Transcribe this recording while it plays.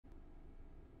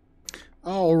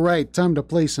All right, time to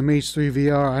play some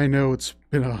H3VR. I know it's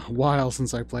been a while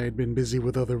since I played, been busy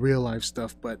with other real-life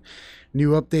stuff, but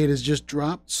new update has just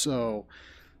dropped, so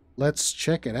let's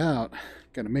check it out.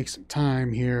 Gotta make some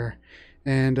time here.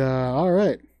 And, all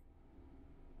right.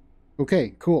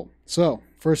 Okay, cool. So,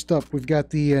 first up, we've got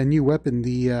the new weapon,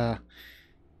 the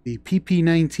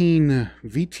PP-19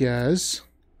 Vityaz.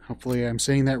 Hopefully I'm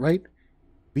saying that right.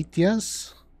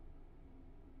 Vityaz?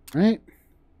 Right?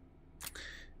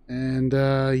 And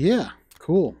yeah,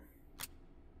 cool.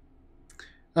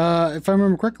 If I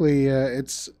remember correctly, I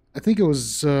think it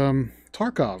was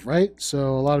Tarkov, right?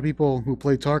 So a lot of people who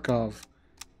play Tarkov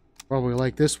probably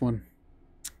like this one.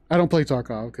 I don't play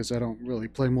Tarkov because I don't really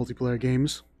play multiplayer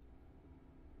games.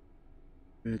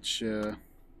 Which,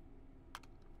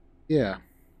 yeah.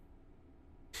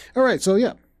 All right, so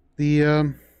yeah, the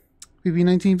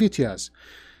PP-19 Vityaz.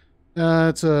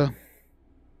 It's a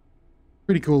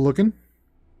pretty cool looking.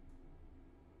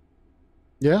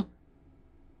 Yeah,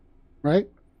 right?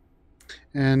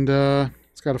 And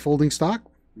it's got a folding stock,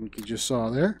 like you just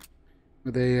saw there,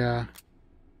 with a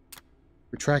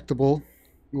retractable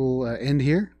little end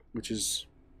here, which is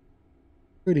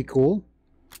pretty cool.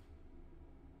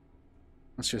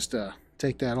 Let's just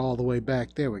take that all the way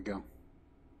back. There we go.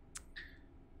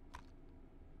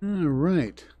 All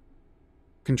right.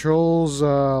 Controls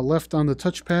left on the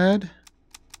touchpad,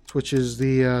 switches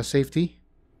the safety.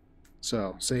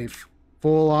 So, safe.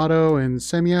 Full auto and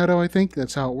semi-auto, I think.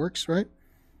 That's how it works, right?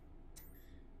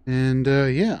 And,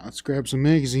 yeah, let's grab some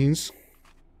magazines.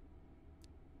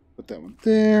 Put that one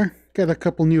there. Got a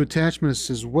couple new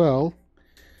attachments as well.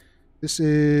 This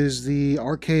is the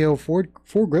RKO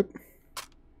foregrip.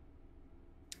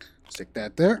 Stick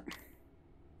that there.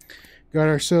 Got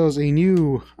ourselves a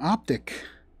new optic.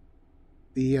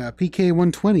 The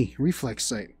PK120 reflex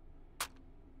sight.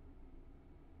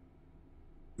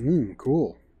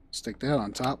 Cool. Stick that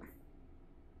on top.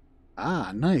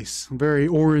 Ah, nice. Very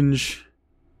orange.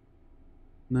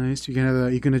 Nice. You can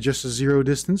have you can adjust the zero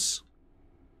distance.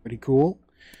 Pretty cool.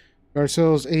 Got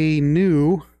ourselves a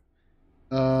new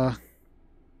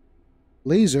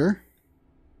laser.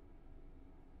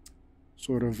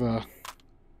 Sort of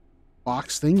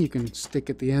box thing you can stick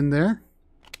at the end there.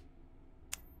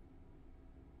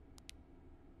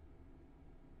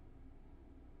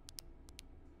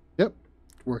 Yep.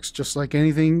 Works just like any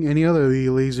other of the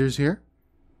lasers here.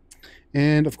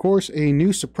 And of course a new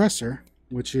suppressor,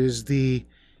 which is the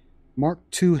Mark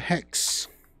II Hex.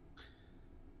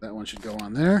 That one should go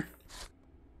on there.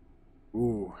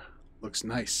 Ooh, looks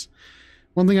nice.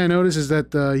 One thing I noticed is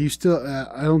that you still,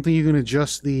 I don't think you can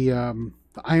adjust the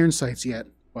iron sights yet,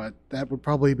 but that would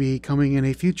probably be coming in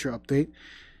a future update.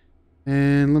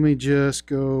 And let me just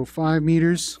go 5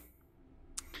 meters.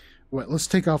 Wait, let's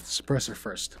take off the suppressor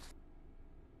first,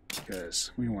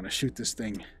 because we want to shoot this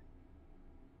thing.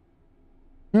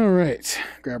 All right,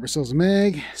 grab ourselves a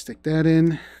mag, stick that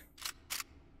in.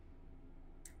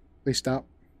 Please stop.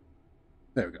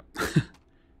 There we go.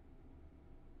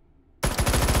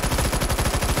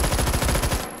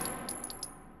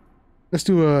 Let's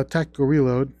do a tactical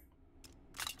reload.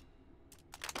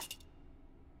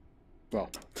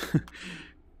 Well,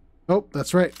 oh,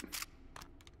 that's right.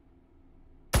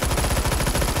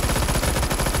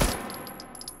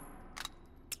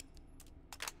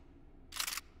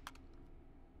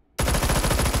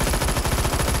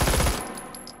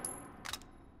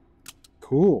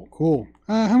 Cool, cool.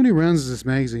 How many rounds is this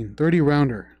magazine? 30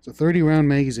 rounder. It's a 30 round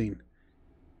magazine.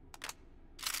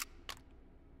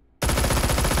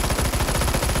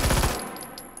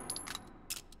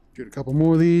 Shoot a couple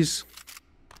more of these.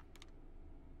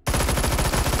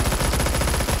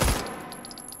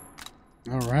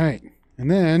 All right. And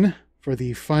then for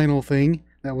the final thing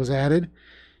that was added,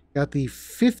 got the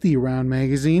 50 round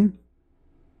magazine,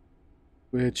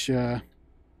 which,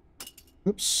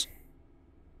 oops.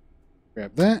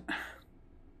 Grab that. A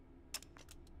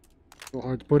little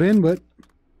hard to put in, but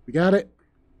we got it.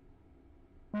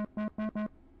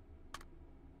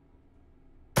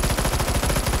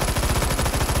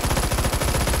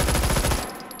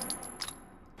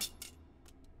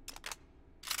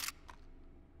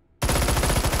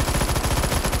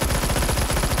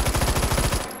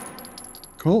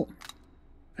 Cool.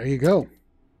 There you go.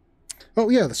 Oh,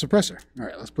 yeah, the suppressor. All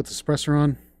right, let's put the suppressor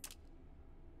on.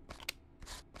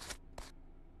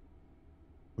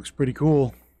 Looks pretty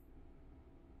cool.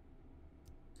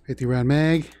 50 round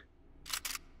mag.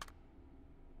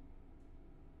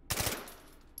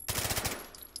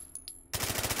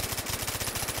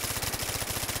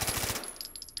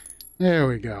 There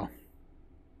we go.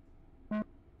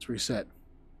 Let's reset.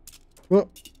 Whoop.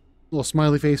 Little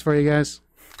smiley face for you guys.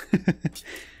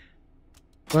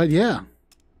 But yeah,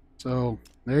 so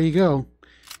there you go.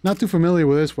 Not too familiar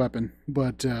with this weapon,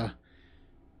 but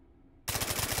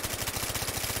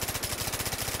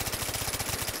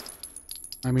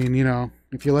I mean, you know,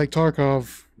 if you like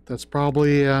Tarkov, that's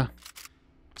probably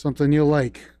something you'll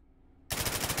like.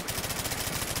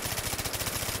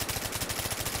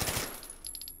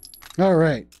 All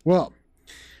right, well,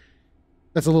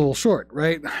 that's a little short,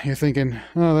 right? You're thinking,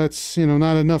 oh, that's, you know,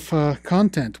 not enough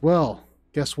content. Well,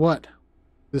 guess what?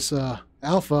 This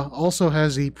alpha also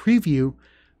has a preview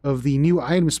of the new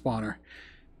item spawner.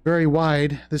 Very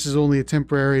wide. This is only a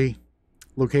temporary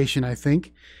location, I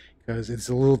think, because it's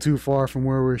a little too far from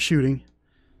where we're shooting.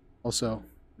 Also,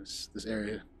 this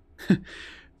area,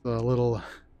 a little,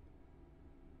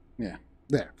 yeah,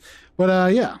 there.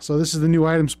 But yeah, so this is the new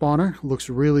item spawner. Looks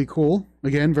really cool.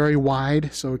 Again, very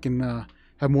wide, so we can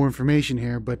have more information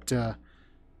here. But yeah,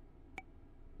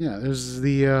 there's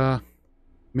the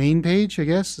main page, I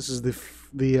guess. This is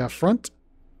the front.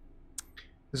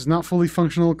 This is not fully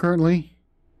functional currently.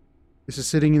 This is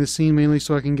sitting in the scene mainly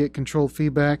so I can get controlled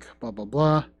feedback, blah, blah,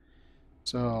 blah.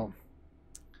 So,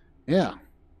 yeah.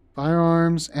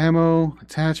 Firearms, ammo,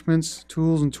 attachments,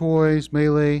 tools and toys,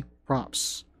 melee,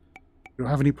 props. You don't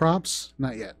have any props?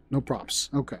 Not yet. No props.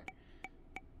 Okay.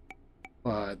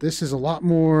 But this is a lot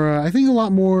more, I think a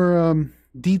lot more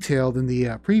detailed than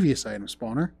the previous item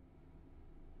spawner.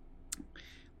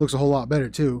 Looks a whole lot better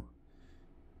too.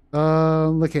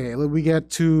 Okay, we got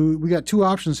two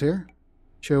options here.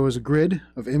 Show as a grid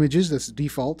of images. That's the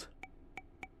default.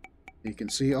 You can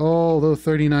see all those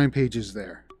 39 pages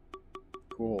there.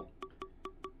 Cool.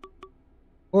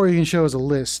 Or you can show as a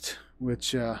list,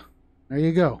 which there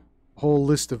you go. A whole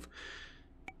list of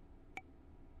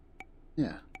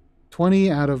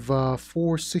 20 out of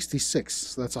 466.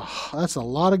 So that's a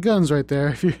lot of guns right there.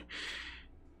 If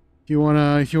you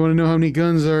wanna know how many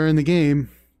guns are in the game,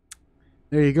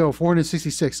 there you go.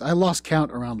 466. I lost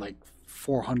count around like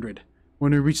 400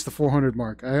 when we reached the 400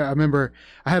 mark. I remember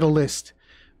I had a list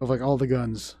of like all the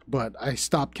guns, but I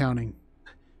stopped counting.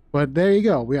 But there you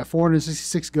go. We got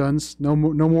 466 guns. No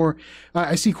more.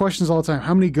 I see questions all the time.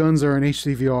 How many guns are in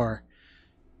H3VR?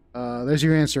 There's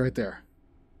your answer right there.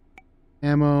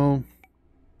 Ammo.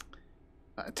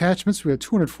 Attachments. We have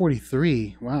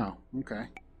 243. Wow. Okay.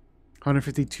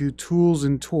 152 tools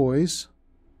and toys.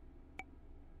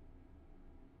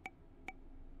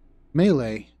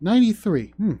 Melee.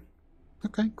 93.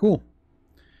 Okay, cool.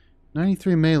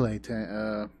 93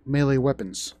 melee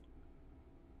weapons.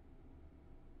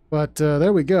 But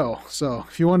there we go. So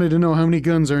if you wanted to know how many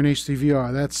guns are in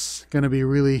H3VR, that's going to be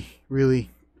really,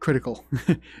 really critical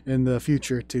in the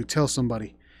future to tell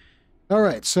somebody. All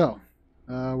right, so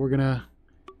we're going to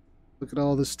look at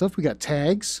all this stuff. We got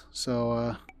tags.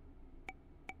 So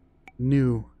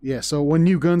new. Yeah, so when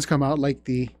new guns come out, like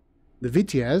the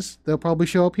Vityaz, they'll probably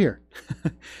show up here.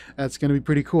 That's going to be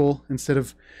pretty cool. Instead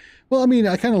of, well, I mean,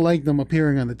 I kind of like them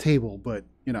appearing on the table, but,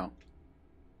 you know,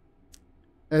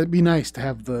 it'd be nice to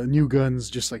have the new guns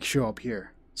just like show up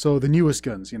here. So the newest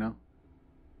guns, you know.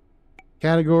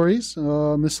 Categories,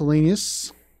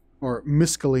 miscellaneous, or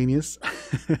miscellaneous.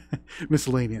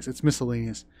 Miscellaneous, it's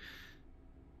miscellaneous.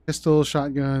 Pistol,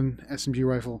 shotgun, SMG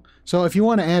rifle. So if you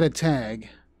want to add a tag,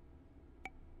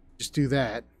 just do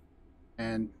that.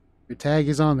 And your tag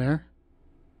is on there.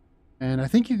 And I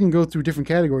think you can go through different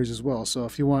categories as well. So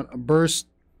if you want a burst,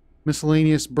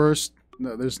 miscellaneous burst,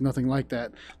 no, there's nothing like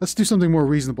that. Let's do something more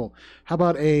reasonable. How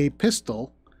about a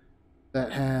pistol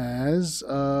that has,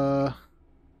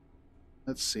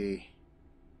 let's see.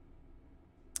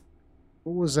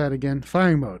 What was that again?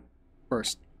 Firing mode.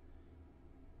 Burst.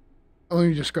 Oh, let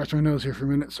me just scratch my nose here for a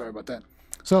minute. Sorry about that.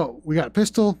 So we got a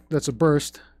pistol that's a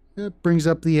burst. It brings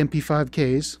up the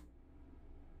MP5Ks,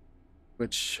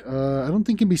 which I don't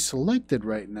think can be selected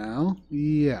right now.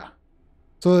 Yeah.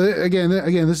 So again,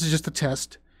 this is just a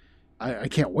test. I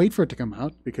can't wait for it to come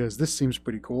out because this seems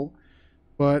pretty cool.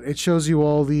 But it shows you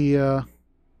all the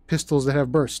pistols that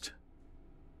have burst.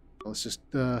 Let's just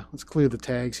let's clear the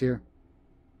tags here.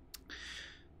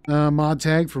 Mod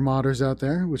tag for modders out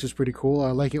there, which is pretty cool.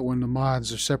 I like it when the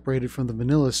mods are separated from the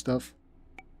vanilla stuff.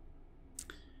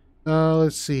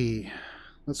 Let's see.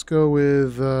 Let's go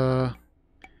with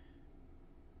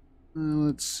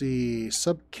let's see,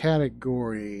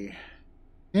 subcategory,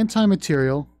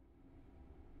 anti-material,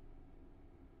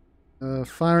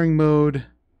 firing mode,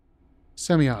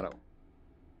 semi-auto.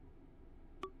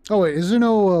 Oh wait, is there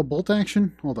no bolt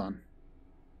action? Hold on.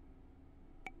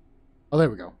 Oh, there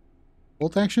we go.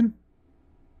 Bolt action?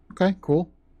 Okay, cool.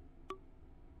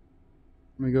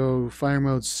 Let me go fire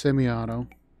mode, semi-auto.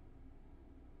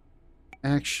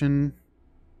 Action.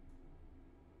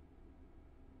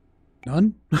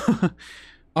 None?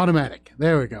 Automatic.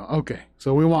 There we go. Okay.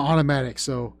 So we want automatic.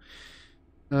 So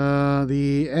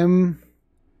the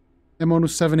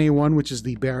M107A1, which is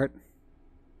the Barrett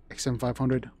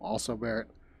XM500, also Barrett.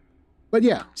 But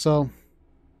yeah, so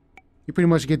you pretty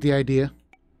much get the idea.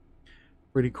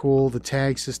 Pretty cool. The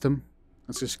tag system.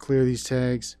 Let's just clear these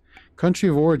tags. Country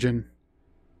of origin.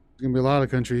 There's going to be a lot of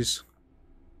countries.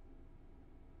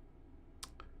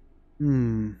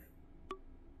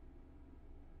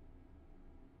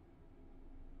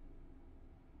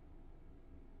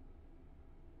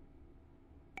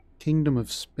 Kingdom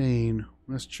of Spain.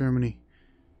 West Germany.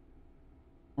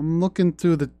 I'm looking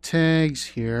through the tags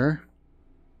here.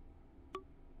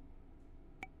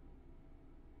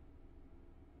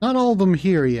 Not all of them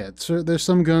here yet. So there's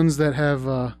some guns that have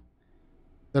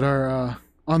that are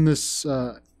on this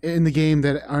in the game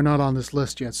that are not on this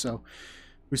list yet. So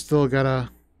we still got a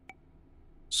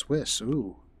Swiss.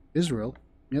 Ooh, Israel.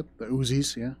 Yep, the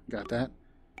Uzis. Yeah, got that.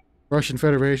 Russian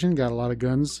Federation got a lot of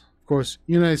guns. Of course,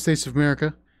 United States of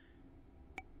America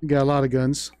got a lot of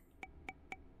guns.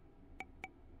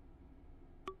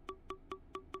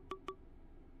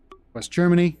 West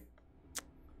Germany.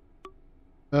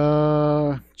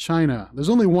 China. There's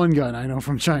only one gun I know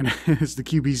from China. It's the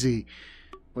QBZ.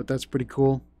 But that's pretty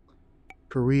cool.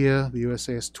 Korea. The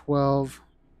USA has 12.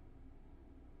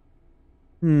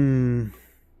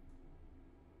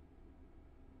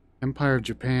 Empire of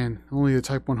Japan. Only the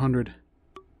Type 100.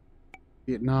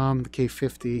 Vietnam. The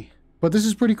K50. But this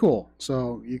is pretty cool.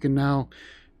 So you can now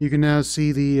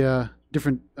see the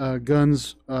different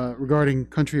guns regarding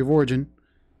country of origin.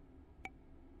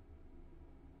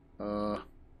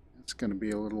 It's gonna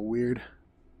be a little weird.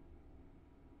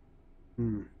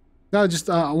 No, just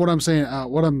what I'm saying.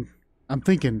 What I'm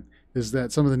thinking is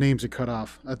that some of the names are cut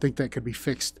off. I think that could be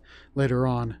fixed later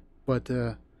on. But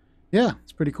yeah,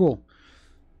 it's pretty cool.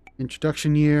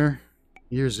 Introduction year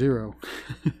 0.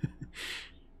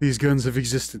 These guns have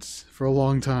existed for a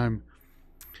long time.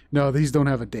 No, these don't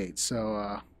have a date.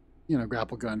 So you know,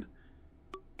 grapple gun.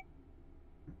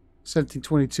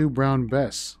 1722 Brown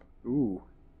Bess. Ooh.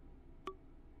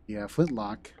 Yeah,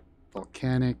 flintlock,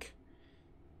 volcanic.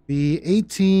 The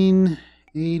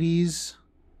 1880s,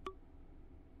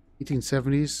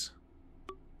 1870s.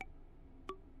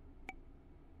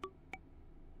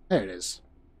 There it is,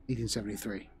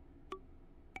 1873.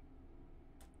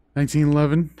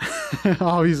 1911,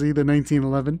 obviously the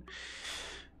 1911.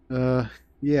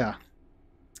 Yeah.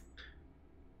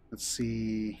 Let's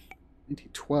see,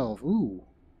 1912. Ooh.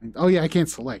 Oh yeah, I can't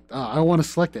select. I want to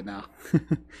select it now.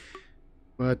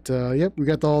 But, yep, we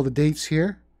got all the dates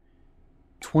here.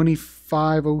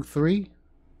 2503,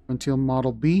 Frontier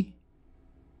Model B.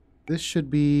 This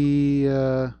should be,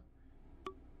 let's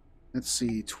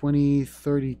see,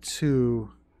 2032.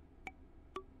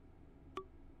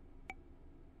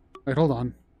 Wait, hold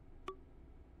on.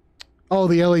 Oh,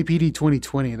 the LAPD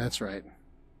 2020, that's right.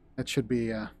 That should be,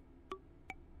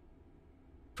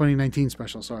 2019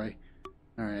 special, sorry.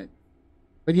 Alright.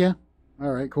 But yeah.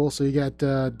 Alright, cool. So you got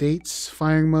dates,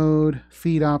 firing mode,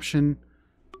 feed option,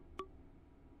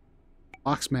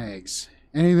 box mags.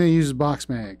 Anything that uses box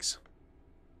mags.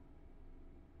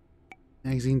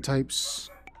 Magazine types.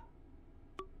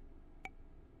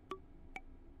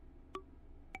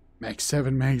 Mag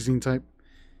 7 magazine type.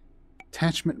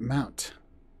 Attachment mount.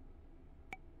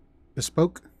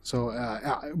 Bespoke. So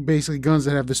basically guns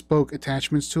that have bespoke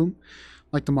attachments to them.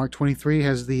 Like the Mark 23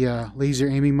 has the laser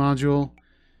aiming module.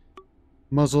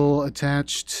 Muzzle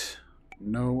attached.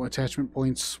 No attachment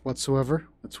points whatsoever.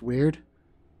 That's weird.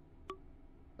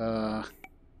 Picatinny.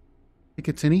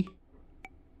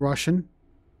 Russian.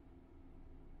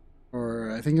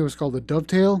 Or I think it was called the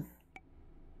Dovetail.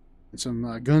 And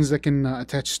some guns that can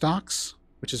attach stocks,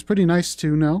 which is pretty nice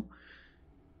to know.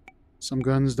 Some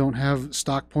guns don't have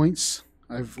stock points.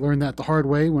 I've learned that the hard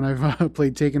way when I've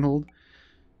played Take and Hold.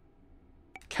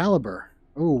 Caliber.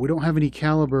 Oh, we don't have any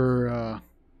caliber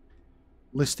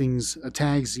listings,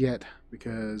 tags yet,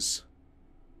 because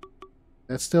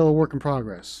that's still a work in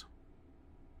progress.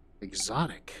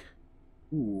 Exotic.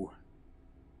 Ooh.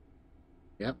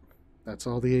 Yep, that's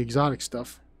all the exotic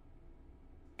stuff.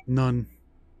 None.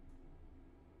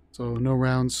 So no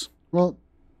rounds. Well,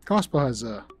 crossbow has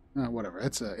a whatever.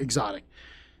 That's a exotic,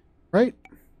 right?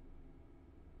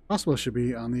 Crossbow should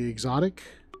be on the exotic.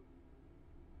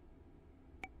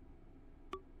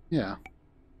 Yeah.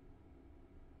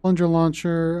 Plunger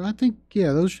launcher, I think,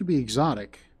 yeah, those should be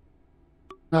exotic.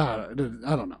 I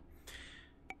don't know.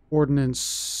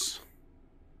 Ordnance,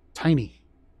 tiny.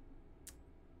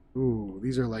 Ooh,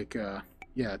 these are like,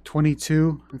 yeah,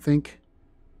 22, I think.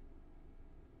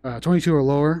 22 or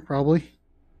lower, probably.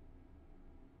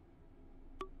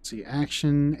 see,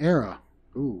 action era.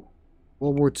 Ooh,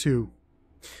 World War II.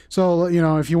 So, you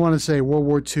know, if you want to say World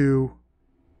War II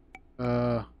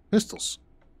pistols,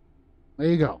 there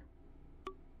you go.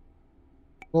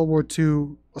 World War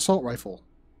II assault rifle.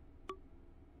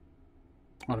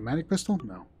 Automatic pistol?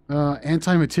 No.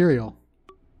 Anti-material.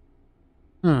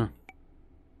 Huh.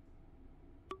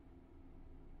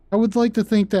 I would like to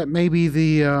think that maybe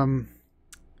the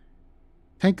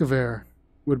tank of air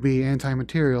would be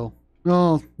anti-material.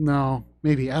 Well, no,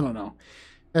 maybe, I don't know.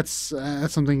 That's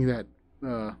something that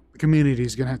the community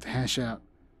is gonna have to hash out.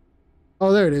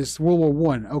 Oh, there it is, World War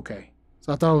One. Okay,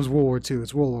 so I thought it was World War Two.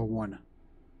 It's World War One.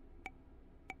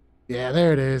 Yeah,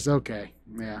 there it is. Okay,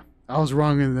 yeah, I was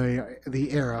wrong in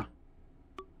the era.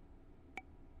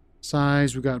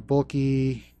 Size, we got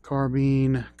bulky,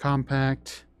 carbine,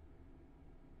 compact,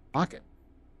 pocket.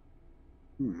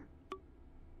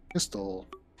 Pistol,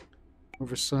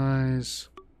 oversize,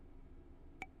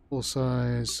 full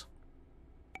size.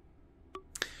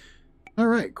 All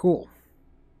right, cool.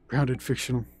 Grounded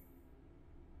fictional.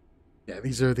 Yeah,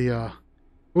 these are the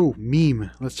oh,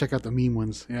 meme. Let's check out the meme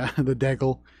ones. Yeah, the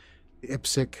Deggle, the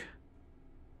IPSC,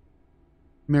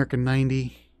 American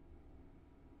 90.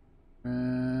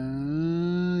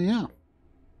 Yeah.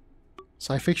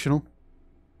 Sci-fictional.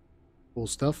 Cool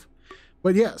stuff.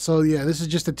 But yeah, so yeah, this is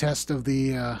just a test of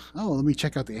the oh, let me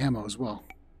check out the ammo as well.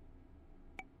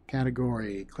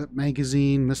 Category, clip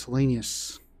magazine,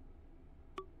 miscellaneous.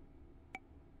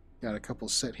 Got a couple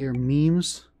set here.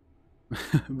 Memes.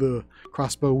 The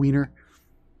crossbow wiener.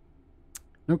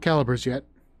 No calibers yet.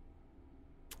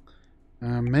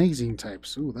 Magazine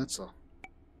types. Ooh, that's a...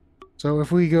 So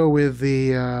if we go with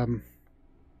the...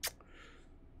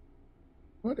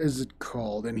 what is it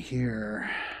called in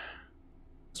here?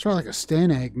 Let's try like a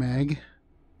Stanag mag.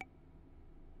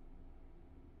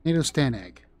 NATO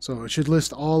Stanag. So it should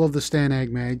list all of the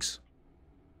Stanag mags.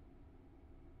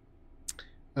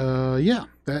 Yeah,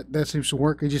 that seems to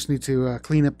work. I just need to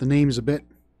clean up the names a bit.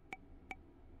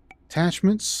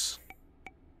 Attachments.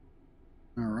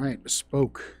 Alright,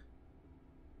 bespoke.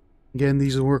 Again,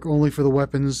 these will work only for the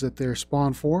weapons that they're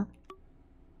spawned for.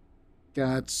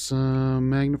 Got some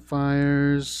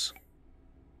magnifiers.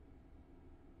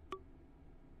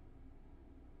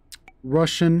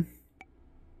 Russian.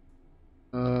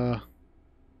 Oh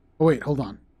wait, hold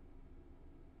on.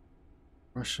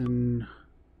 Russian...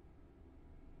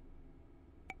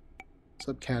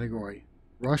 subcategory.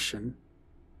 Russian.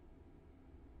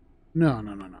 No.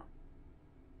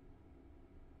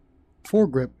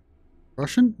 Foregrip.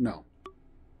 Russian? No.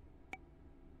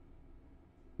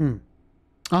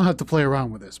 I'll have to play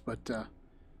around with this, but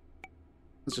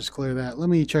let's just clear that. Let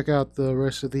me check out the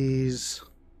rest of these.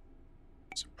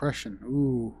 Suppression.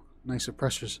 Ooh, nice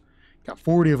suppressors. Got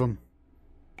 40 of them.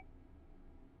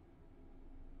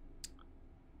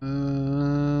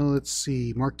 Let's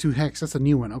see. Mark II Hex. That's a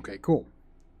new one. Okay, cool.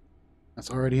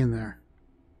 That's already in there.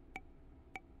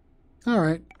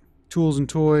 Alright. Tools and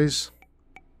toys.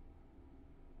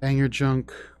 Banger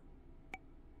junk.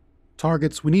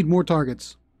 Targets. We need more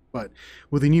targets. But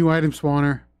with a new item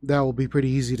spawner, that will be pretty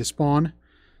easy to spawn.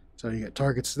 So you got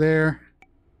targets there.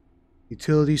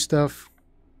 Utility stuff.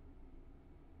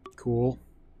 Cool.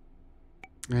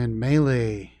 And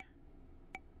melee.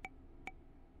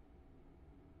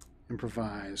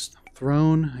 Improvised.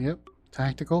 Thrown. Yep.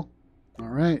 Tactical.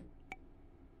 Alright.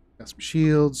 Got some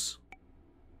shields.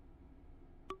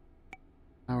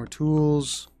 Power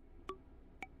tools.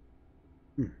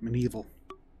 Medieval.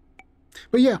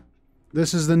 But yeah.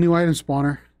 This is the new item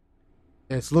spawner.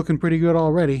 It's looking pretty good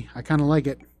already. I kind of like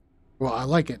it. Well, I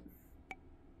like it.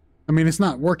 I mean, it's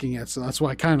not working yet, so that's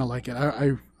why I kind of like it.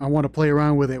 I want to play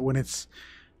around with it when it's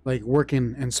like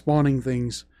working and spawning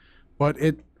things. But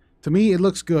to me, it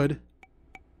looks good.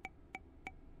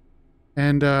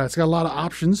 And it's got a lot of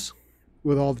options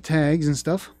with all the tags and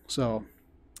stuff. So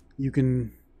you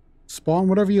can spawn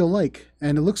whatever you like.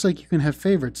 And it looks like you can have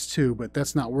favorites too, but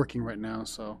that's not working right now,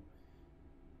 so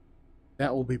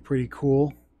that will be pretty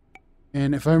cool.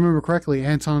 And if I remember correctly,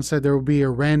 Anton said there will be a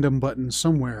random button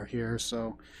somewhere here,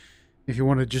 so if you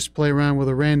want to just play around with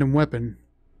a random weapon,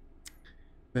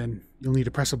 then you'll need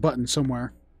to press a button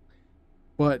somewhere.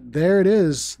 But there it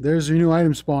is. There's your new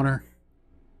item spawner.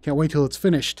 Can't wait till it's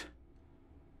finished.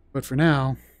 But for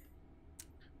now,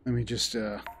 let me just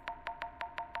let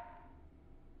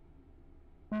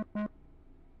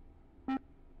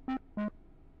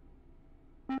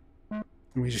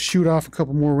me just shoot off a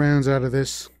couple more rounds out of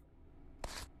this.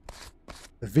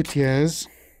 The Vityaz.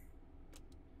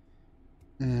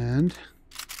 And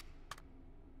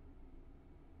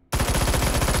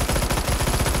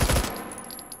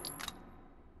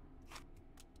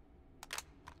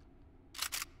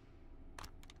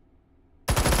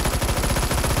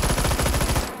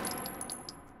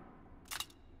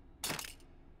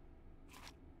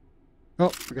Oh,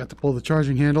 forgot to pull the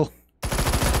charging handle.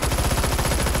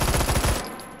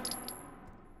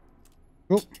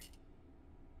 Oh.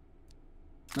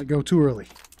 I go too early.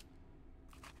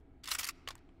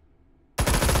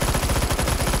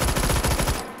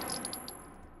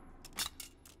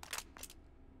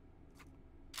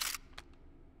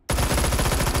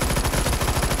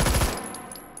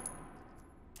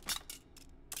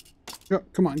 Oh,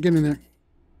 come on, get in there.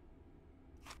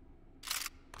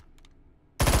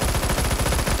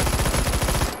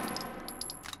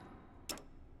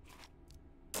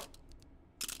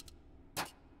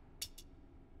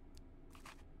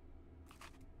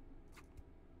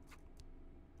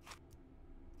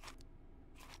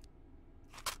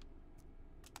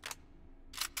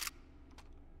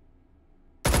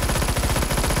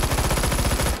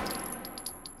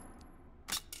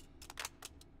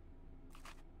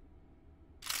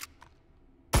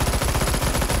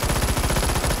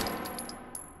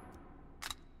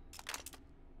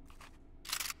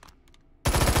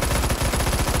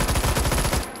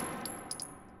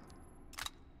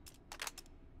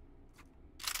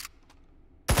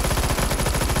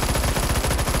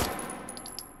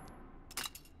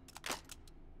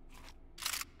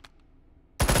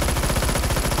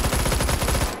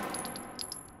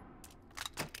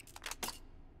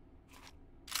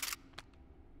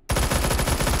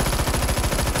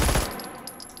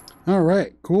 All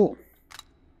right, cool.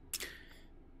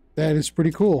 That is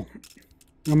pretty cool.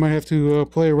 I might have to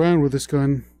play around with this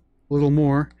gun a little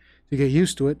more to get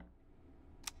used to it.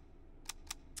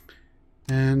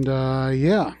 And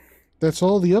yeah, that's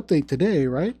all the update today,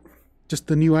 right? Just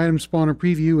the new item spawner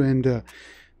preview and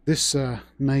this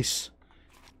nice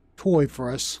toy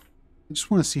for us. I just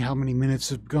want to see how many minutes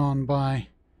have gone by.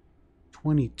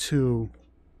 22.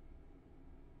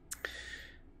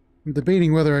 I'm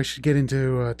debating whether I should get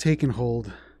into take and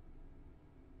hold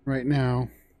right now.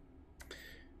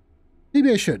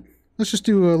 Maybe I should. Let's just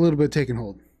do a little bit of take and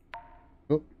hold.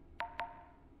 Oh.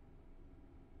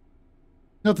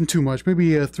 Nothing too much.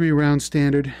 Maybe a 3-round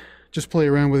standard. Just play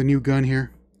around with a new gun here.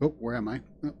 Oh, where am I?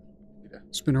 Oh,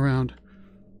 spin around.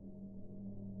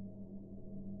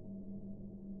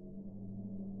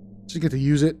 Just get to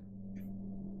use it.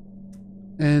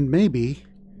 And maybe...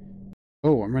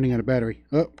 Oh, I'm running out of battery.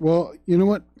 Oh, well, you know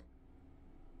what?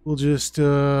 We'll just,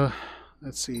 let's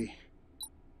see.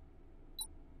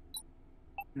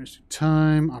 Here's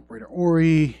time, operator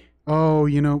Ori. Oh,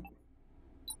 you know.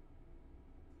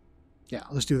 Yeah,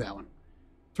 let's do that one.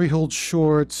 3 hold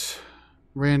short,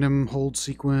 random hold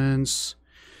sequence.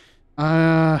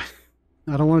 I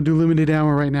don't want to do limited ammo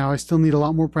right now. I still need a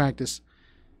lot more practice.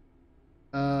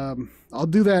 I'll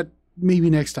do that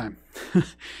maybe next time.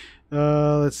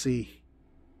 Let's see.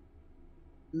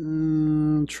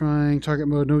 Trying target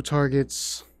mode, no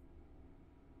targets.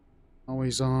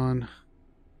 Always on.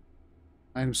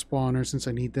 Item spawner since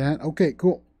I need that. Okay,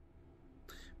 cool.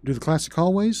 Do the classic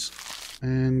hallways.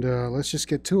 And let's just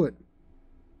get to it.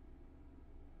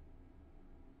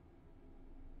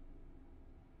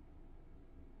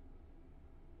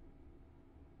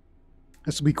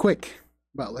 This will be quick.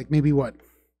 About like maybe what?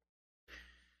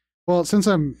 Well, since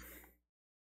I'm...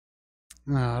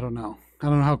 I don't know. I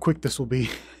don't know how quick this will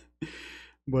be,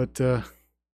 but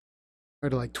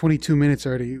already like 22 minutes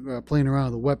already playing around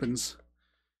with the weapons.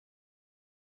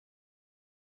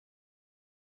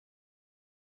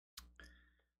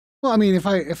 Well, I mean, if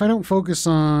I don't focus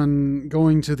on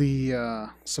going to the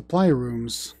supply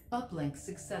rooms, uplink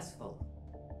successful.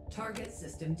 Target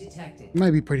system detected. It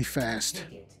might be pretty fast.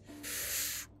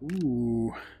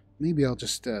 Ooh, maybe I'll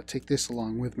just take this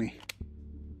along with me.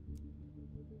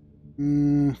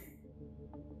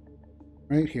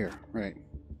 Right here, right.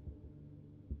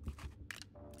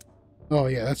 Oh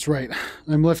yeah, that's right.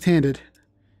 I'm left-handed.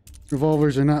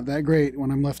 Revolvers are not that great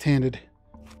when I'm left-handed.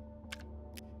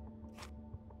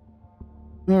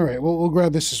 Alright, well, we'll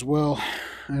grab this as well.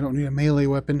 I don't need a melee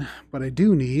weapon, but I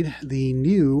do need the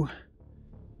new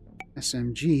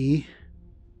SMG.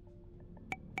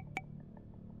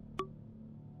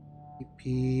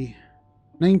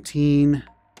 EP19.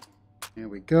 There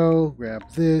we go.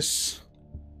 Grab this.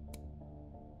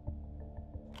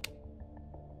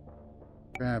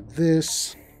 Grab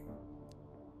this.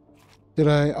 Did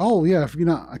I? Oh yeah, you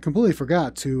know, I completely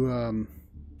forgot to.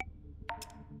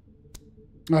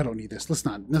 I don't need this. Let's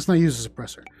not use a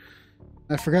suppressor.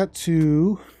 I forgot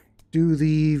to do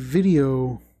the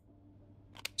video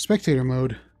spectator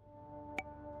mode,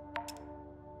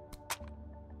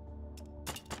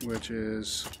 which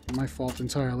is my fault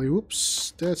entirely.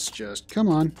 Whoops! That's just come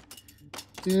on,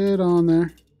 get on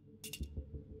there.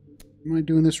 Am I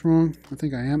doing this wrong? I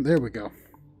think I am. There we go.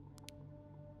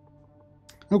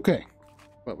 Okay,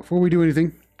 but before we do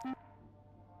anything,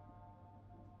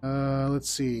 let's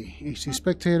see. HT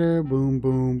spectator, boom,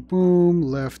 boom, boom,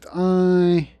 left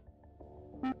eye.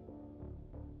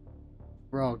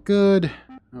 We're all good.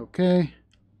 Okay.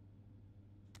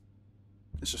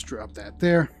 Let's just drop that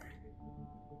there.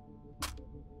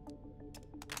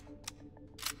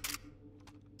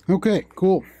 Okay,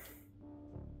 cool.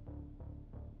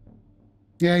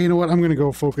 Yeah, you know what? I'm going to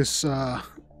go focus.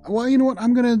 Well, you know what?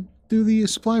 I'm going to do the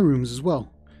supply rooms as well.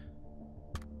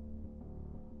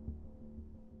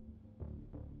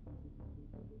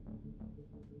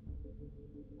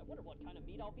 I wonder what kind of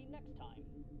meat I'll be next time.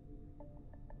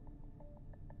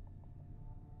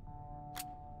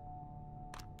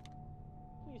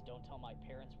 Please don't tell my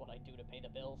parents what I do to pay the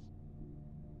bills.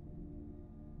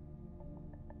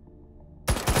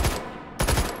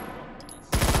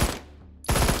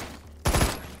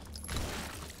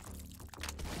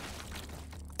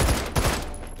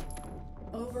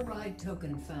 Override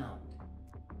token found.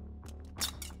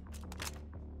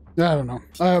 I don't know.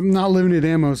 I'm not limited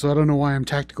ammo, so I don't know why I'm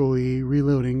tactically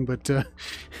reloading, but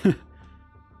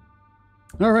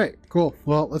all right, cool.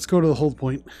 Well, let's go to the hold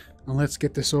point and let's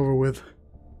get this over with.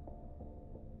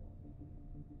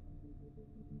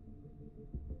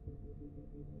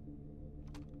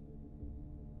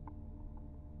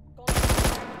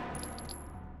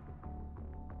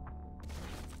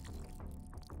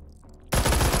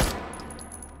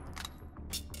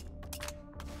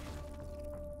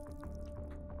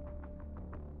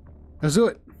 Let's do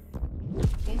it.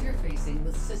 Interfacing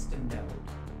with system node.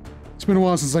 It's been a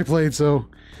while since I played, so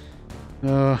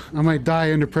I might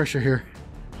die under pressure here.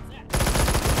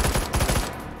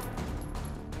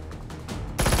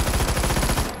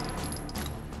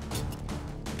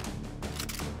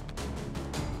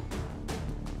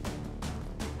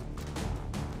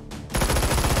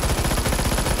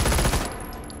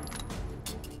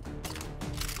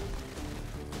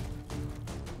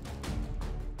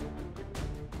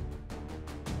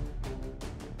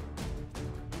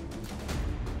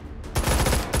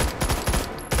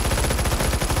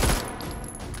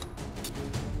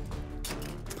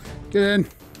 Get in.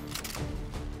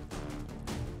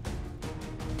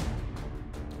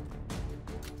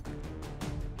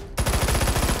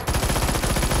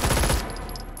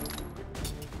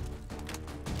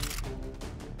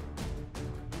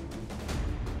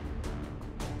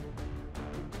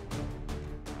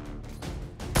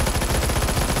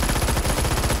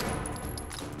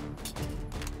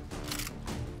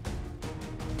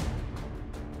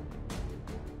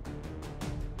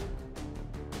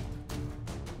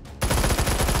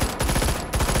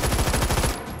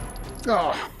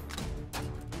 Oh.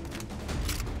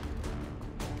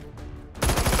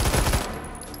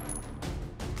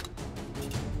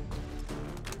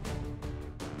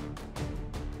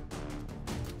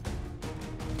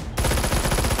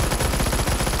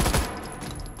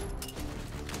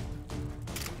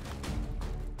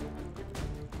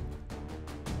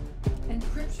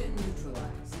 Encryption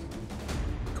neutralized.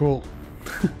 Cool.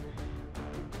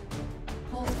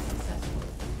 Hold successful.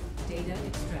 Data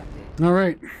extracted. All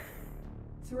right.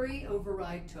 3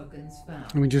 override tokens found.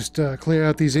 Let me just clear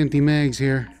out these empty mags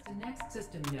here. The next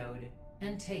system node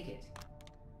and take it.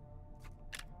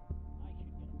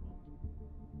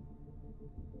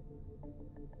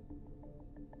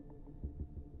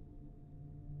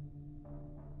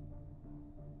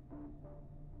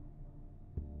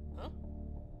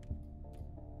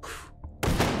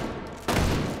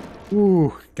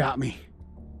 Ooh, got me.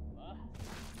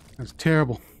 That's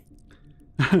terrible.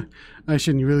 I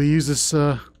shouldn't really use this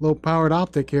low-powered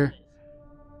optic here.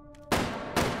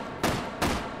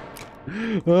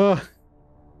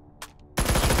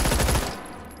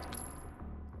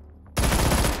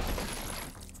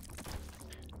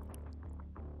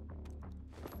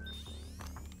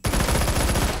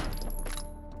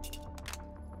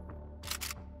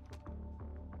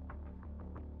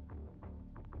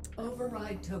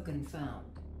 Override token found.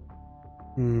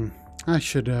 I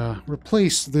should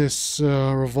replace this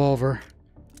revolver.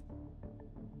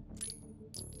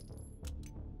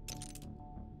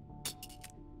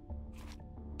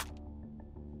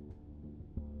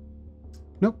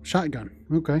 Nope, shotgun.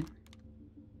 Okay.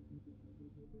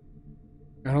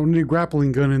 I don't need a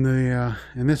grappling gun in the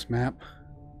in this map.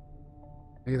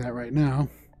 I'll tell you that right now.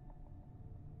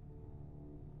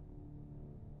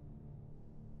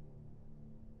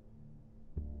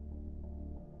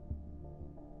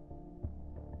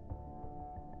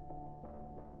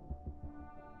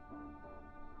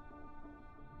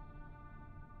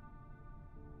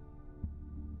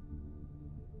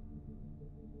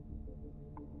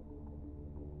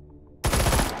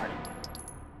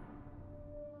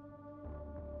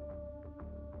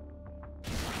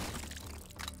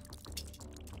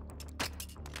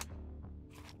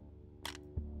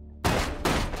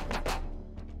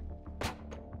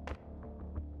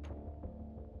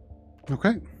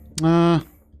 Okay.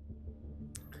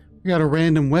 We got a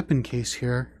random weapon case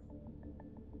here.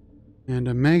 And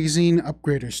a magazine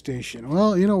upgrader station.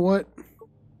 Well, you know what?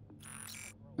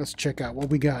 Let's check out what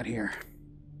we got here.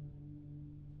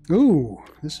 Ooh,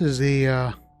 this is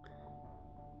the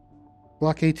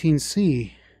Block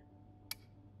 18C.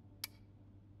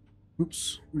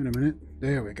 Oops, wait a minute.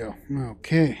 There we go.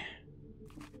 Okay.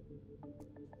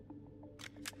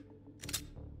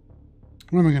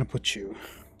 Where am I going to put you?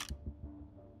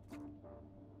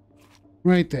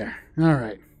 Right there. All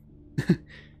right.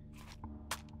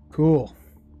 Cool.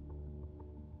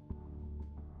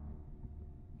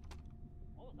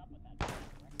 What was up with that?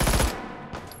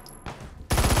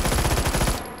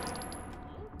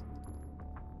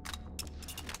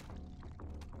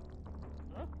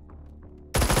 Huh?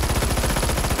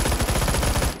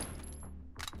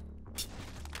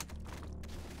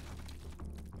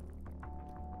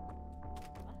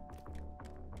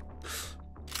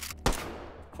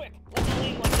 Quick, let's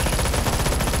leave one.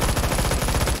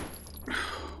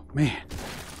 Man.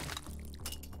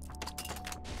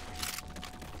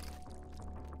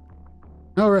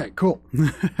 All right, cool.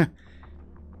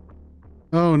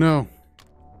 Oh no.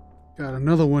 Got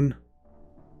another one.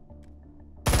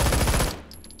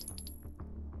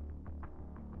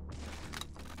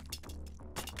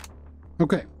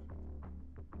 Okay.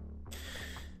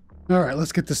 All right,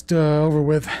 let's get this over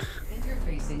with.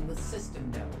 Interfacing with system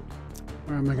node.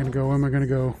 Where am I going to go? Where am I going to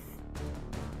go?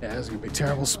 Yeah, this is going to be a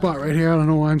terrible spot right here. I don't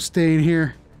know why I'm staying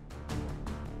here.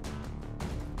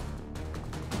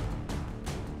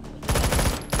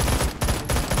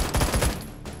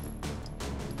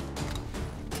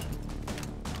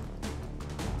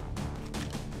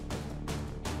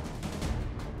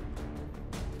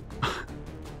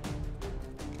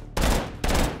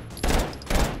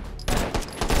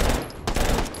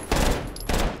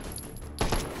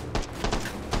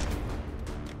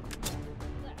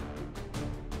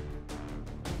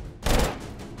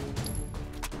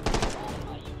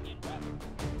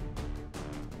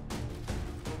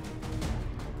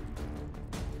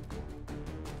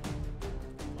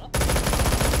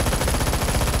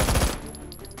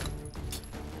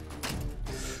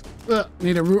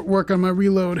 Need to work on my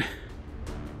reload.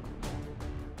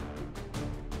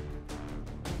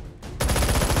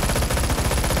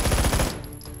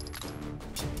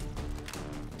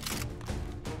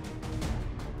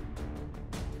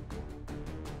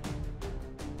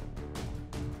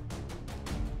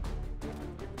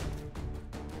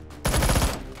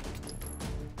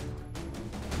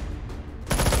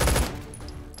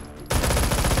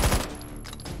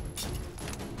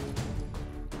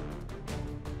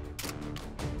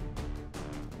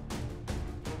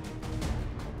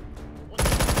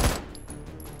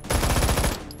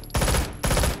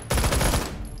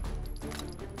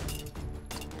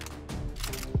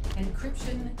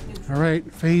 Encryption neutral. All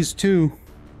right, phase 2.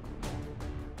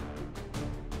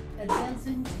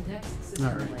 Advancing to next system.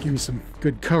 All right, link. give me some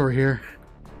good cover here.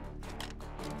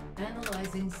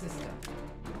 Analyzing system.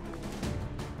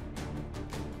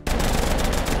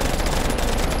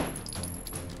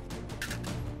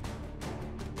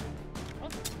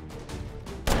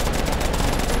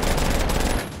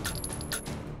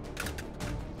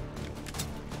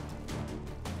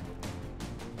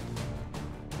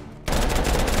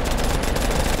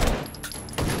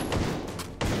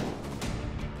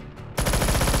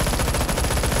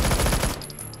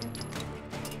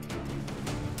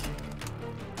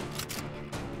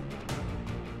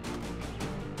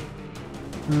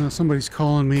 Somebody's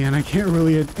calling me, and I can't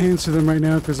really answer them right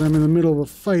now because I'm in the middle of a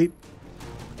fight.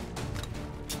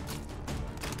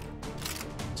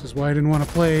 This is why I didn't want to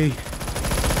play.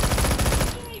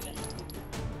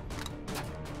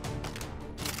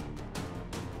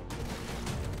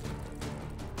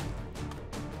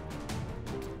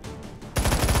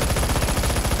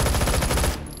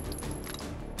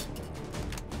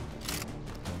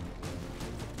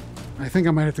 I think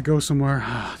I might have to go somewhere.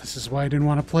 This is why I didn't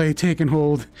want to play Take and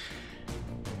Hold.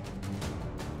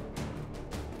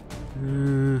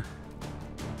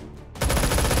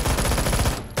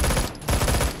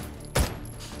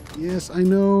 Yes, I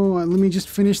know. Let me just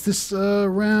finish this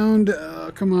round.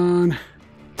 Come on.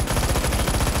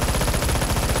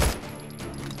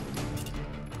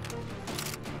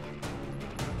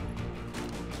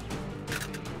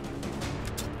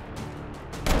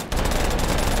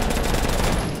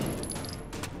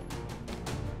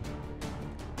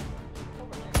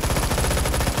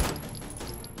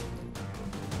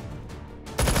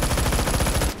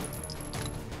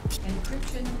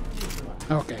 Encryption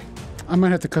neutralized. Okay. I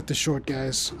might have to cut this short,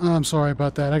 guys. I'm sorry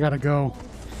about that. I gotta go.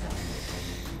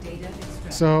 Data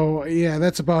extracted. So yeah,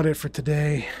 that's about it for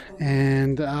today.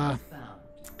 And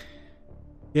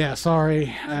yeah,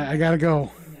 sorry, I gotta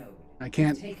go. I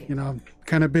can't, you know, I'm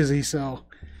kind of busy. So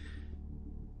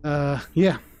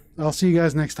yeah, I'll see you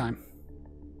guys next time.